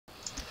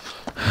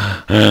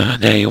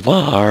There you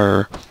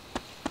are.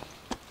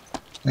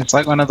 It's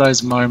like one of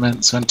those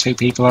moments when two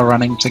people are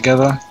running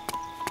together.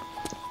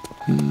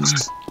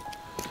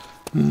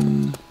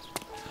 No,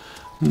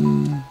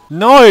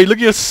 look at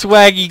your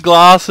swaggy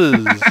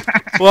glasses.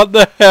 What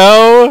the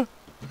hell?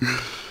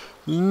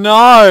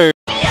 No.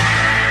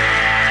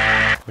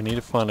 We need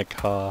to find a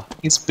car.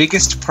 His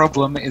biggest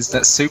problem is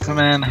that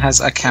Superman has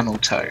a camel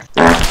toe.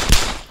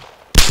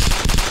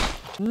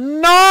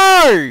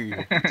 No!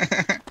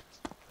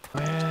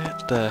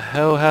 What the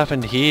hell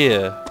happened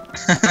here?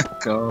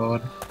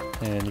 God.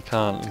 Man, you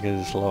can't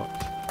because it's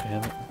locked.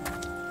 Damn it.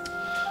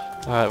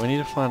 Alright, we need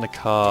to find a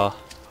car.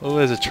 Oh,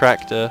 there's a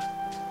tractor.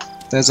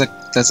 There's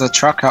a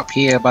truck up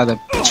here by the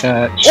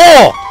church.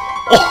 Oh!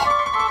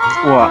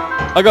 What?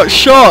 I got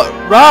shot!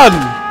 Run!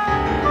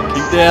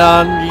 Keep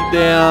down,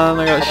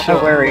 I got I don't know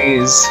shot. where he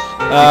is.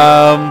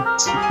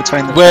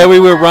 Between the Where we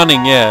were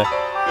running, yeah.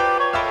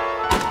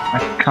 I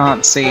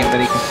can't see him,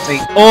 but he can see.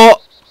 Oh!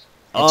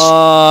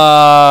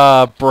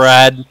 Ah,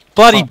 Brad.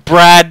 Bloody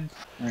Brad!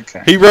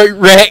 Okay. He wrote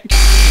wreck!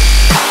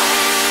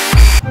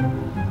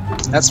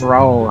 Let's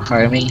roll,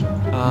 homie.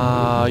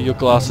 Ah, your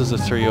glasses are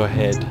through your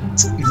head.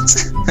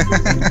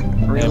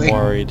 Really? I'm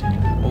worried.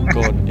 Oh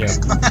god, yeah.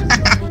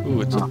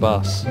 Ooh, it's a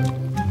bus.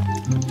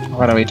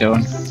 What are we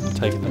doing?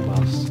 Taking the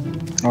bus.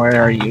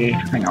 Where are you?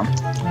 Hang on.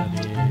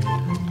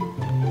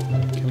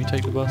 Can we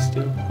take the bus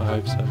still? I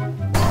hope so.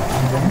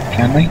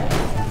 Can we?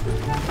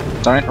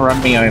 Don't run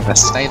me over.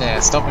 Stay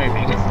there. Stop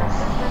moving.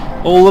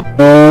 All the...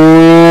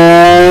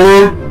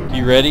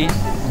 You ready?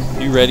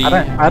 You ready?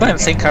 I don't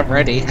think I'm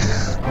ready.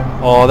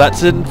 Oh,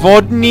 that's a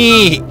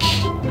Vodnik!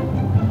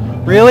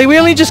 Really? We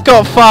only just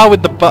got far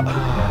with the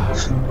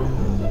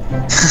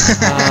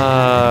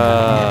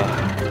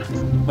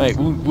mate,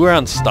 we're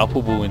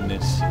unstoppable in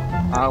this.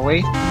 Are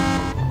we?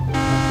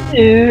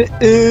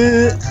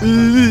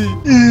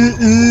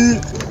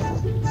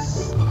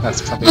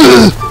 That's probably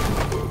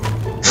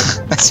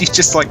as you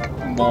just like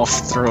morph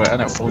through it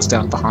and it falls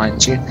down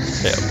behind you.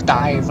 Yep.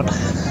 Diving.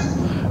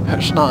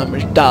 It's not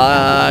much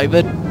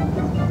diving.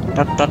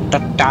 Diving.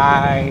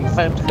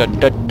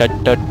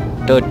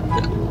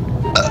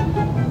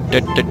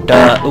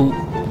 Ooh,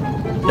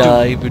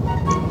 diving.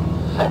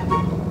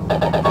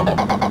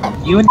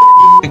 You and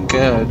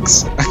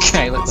Gergs.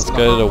 Okay, let's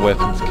go to the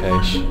weapons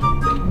cache.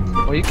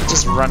 Or you could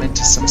just run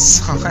into some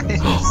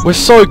signs. We're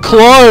so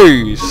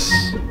close!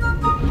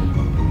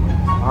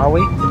 Are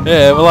we?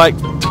 Yeah, we're like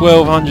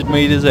 1,200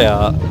 meters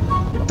out.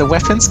 The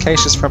weapons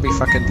cache has probably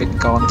fucking been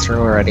gone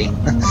through already.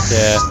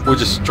 Yeah, we'll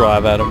just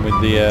drive at them with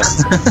the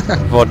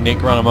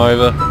Vodnik, run them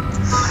over.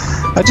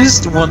 I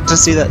just want to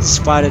see that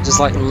spider just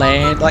like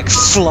land, like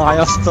fly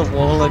off the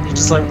wall and you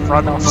just like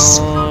run off.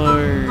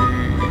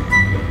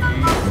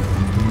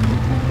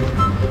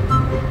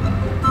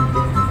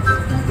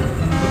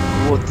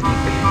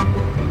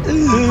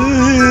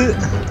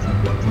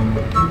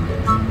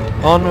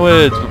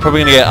 Onwards! We're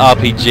probably gonna get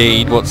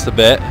RPG'd. What's the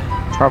bet?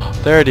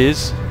 There it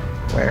is.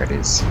 Where it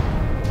is?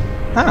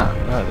 Ah,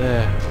 right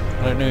there.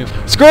 I don't know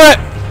if... Screw it!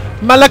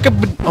 Malaka...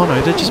 Oh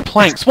no, they're just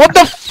planks. What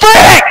the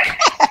frick?!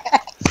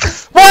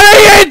 What are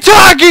you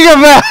talking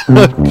about?!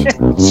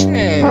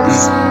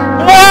 cheers.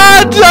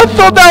 What?! I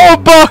thought that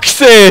were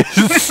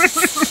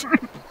boxes!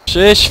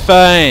 Shish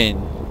fine.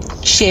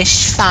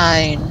 Shish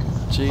fine.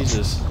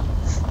 Jesus.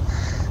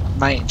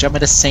 Mate, do you want me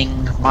to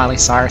sing Miley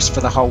Cyrus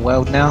for the whole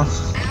world now?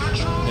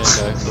 Yeah,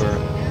 go for it.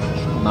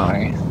 No.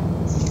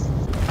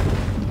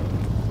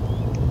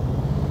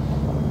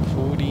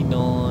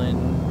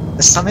 49.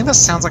 There's something that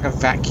sounds like a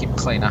vacuum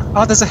cleaner.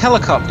 Oh, there's a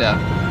helicopter!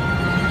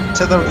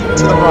 To the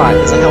right,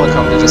 there's a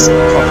helicopter just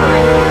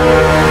hovering.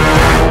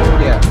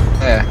 Yeah,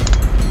 there.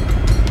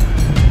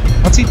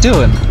 What's he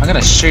doing? I'm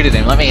gonna shoot at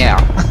him, let me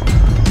out.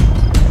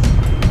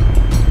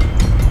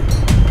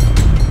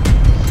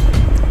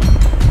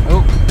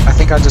 Oh, I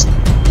think I just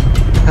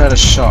heard a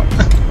shot.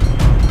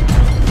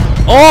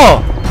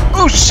 Oh!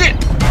 Oh shit!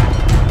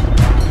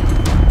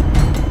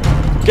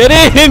 Get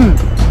in!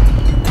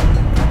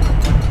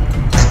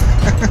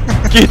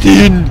 Get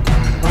in!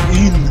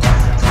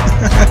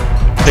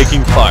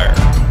 Taking fire.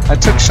 I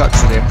took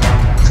shots at him.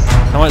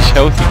 How much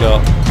health you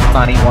got?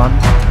 91.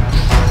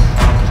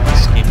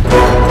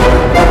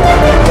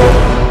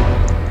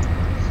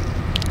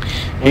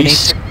 He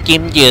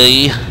skimmed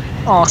you.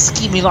 Oh,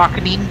 skin me like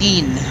an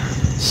Indian.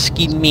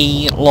 Skin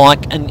me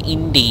like an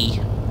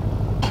indie.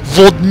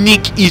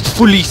 Vodnik is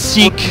fully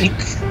sick.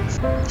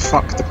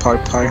 Fuck the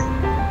popo.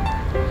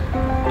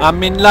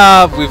 I'm in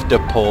love with the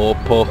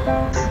popo.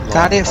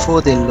 Got it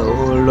for the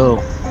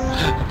Lolo.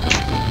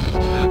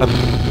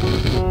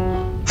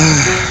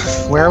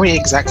 Where are we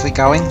exactly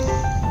going?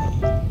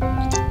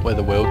 Where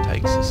the world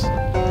takes us.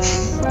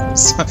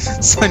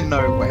 So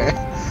nowhere.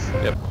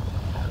 Yep.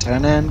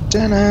 Dun-dun,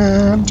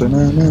 dun-dun,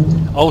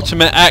 dun-dun.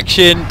 Ultimate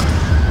action.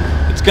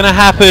 It's gonna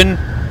happen.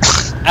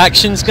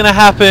 Action's gonna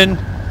happen.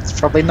 It's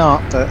probably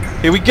not, but...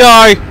 Here we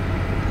go.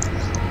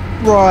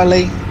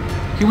 Riley.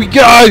 Here we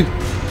go.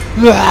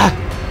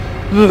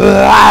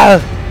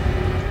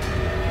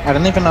 I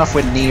don't even know if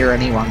we're near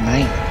anyone,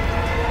 mate.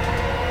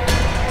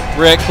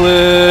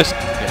 Reckless.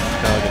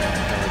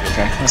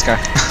 Okay, let's go.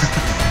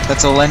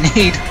 That's all I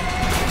need.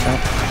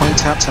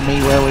 Point out to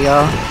me where we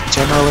are,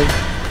 generally.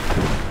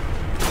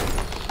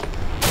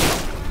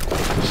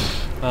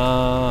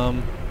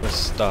 We're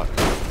stuck.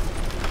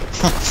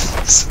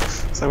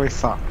 So we're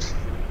fucked.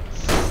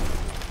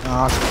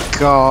 Oh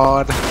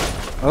god.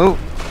 Oh.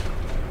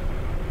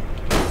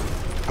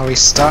 Are we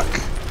stuck? I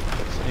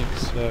think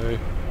so.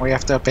 We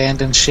have to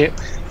abandon ship?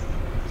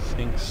 I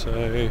think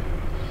so.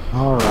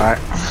 Alright.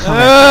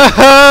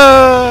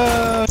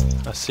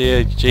 I see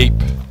a jeep.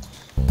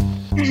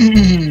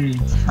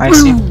 I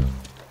see.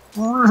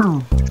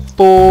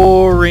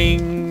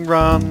 Boring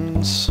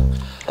runs.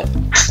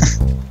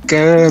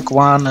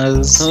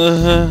 Gurguanas.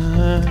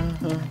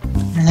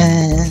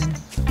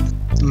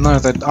 No,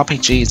 the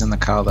RPG's in the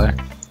car though.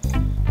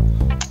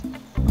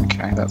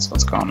 Okay, that's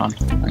what's going on.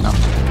 Hang on.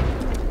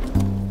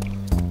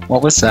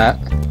 What was that?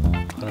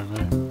 I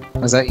don't know.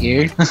 Was that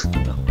you?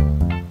 No.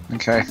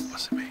 Okay.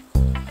 Wasn't me.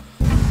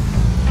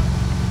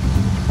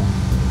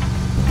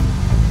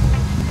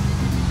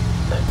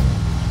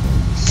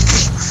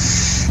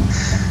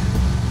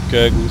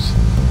 Gurgles.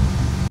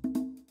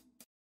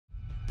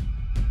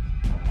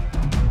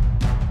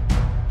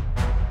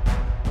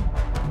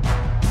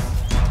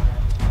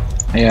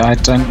 Yeah, I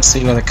don't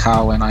see where the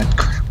car went. I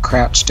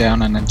crouched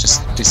down and it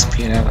just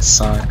disappeared out of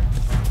sight.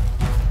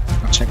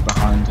 I'll check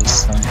behind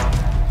us though.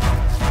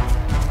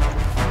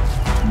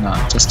 No,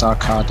 just our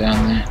car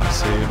down there. I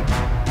see him.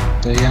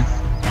 Do you?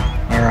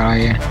 Where are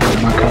you?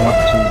 Am I coming up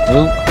to you?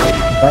 Oh,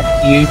 is that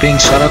you being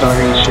shot at or are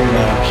you shooting?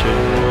 Yeah, I'm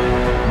shooting.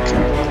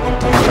 Okay.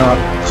 I'll go up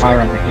higher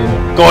on the hill.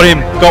 Got him!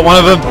 Got one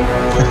of them!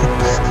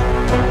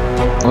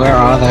 Where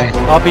are they?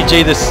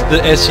 RPG, the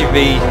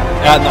SUV,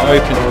 out in the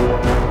open.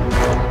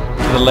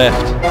 To the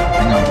left.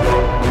 Hang on.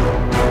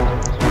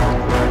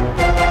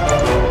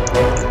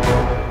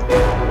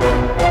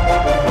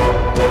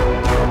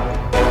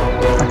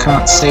 I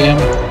can't see him.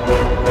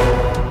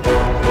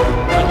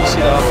 Can you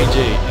see the RPG?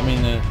 I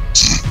mean,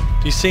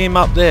 do you see him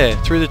up there,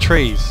 through the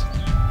trees?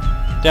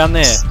 Down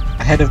there?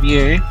 Ahead of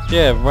you?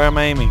 Yeah, where I'm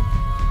aiming.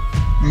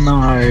 No,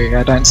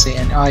 I don't see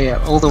any. Oh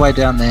yeah, all the way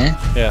down there.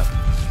 Yeah.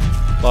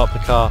 Blow up the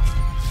car.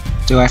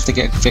 Do I have to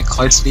get a bit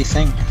closer, do you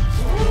think?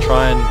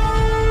 Try and...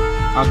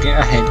 I'll get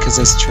ahead because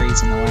there's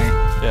trees in the way.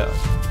 yeah.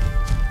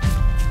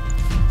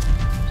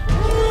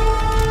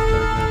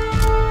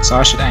 So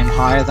I should aim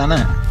higher than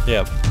it?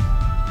 Yeah.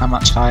 How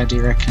much higher do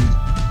you reckon?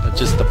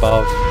 Just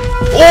above.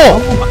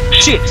 Oh!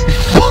 Shit!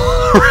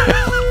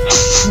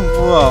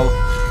 Whoa.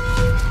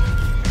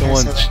 Come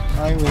on. So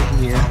over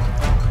here.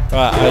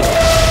 Right,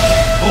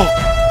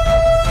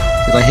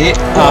 Did I hit?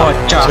 oh,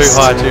 just.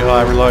 too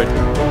high, reload.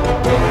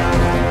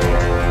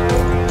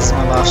 That's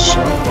my last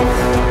shot.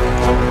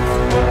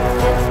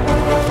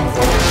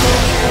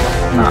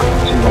 Nah,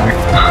 too low.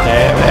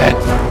 Damn it.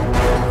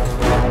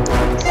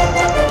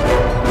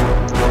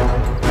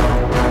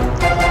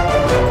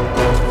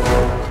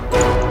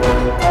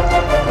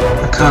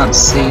 I can't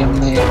see him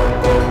there.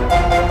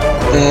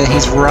 There,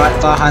 he's right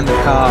behind the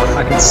car.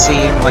 I can see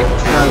him like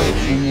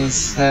poking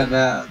his head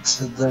out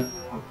to the...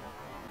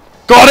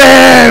 Got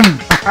him!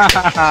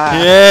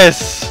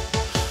 Yes!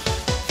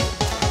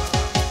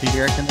 Do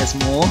you reckon there's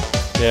more?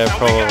 Yeah,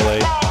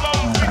 probably.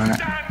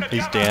 Alright.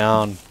 He's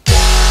down.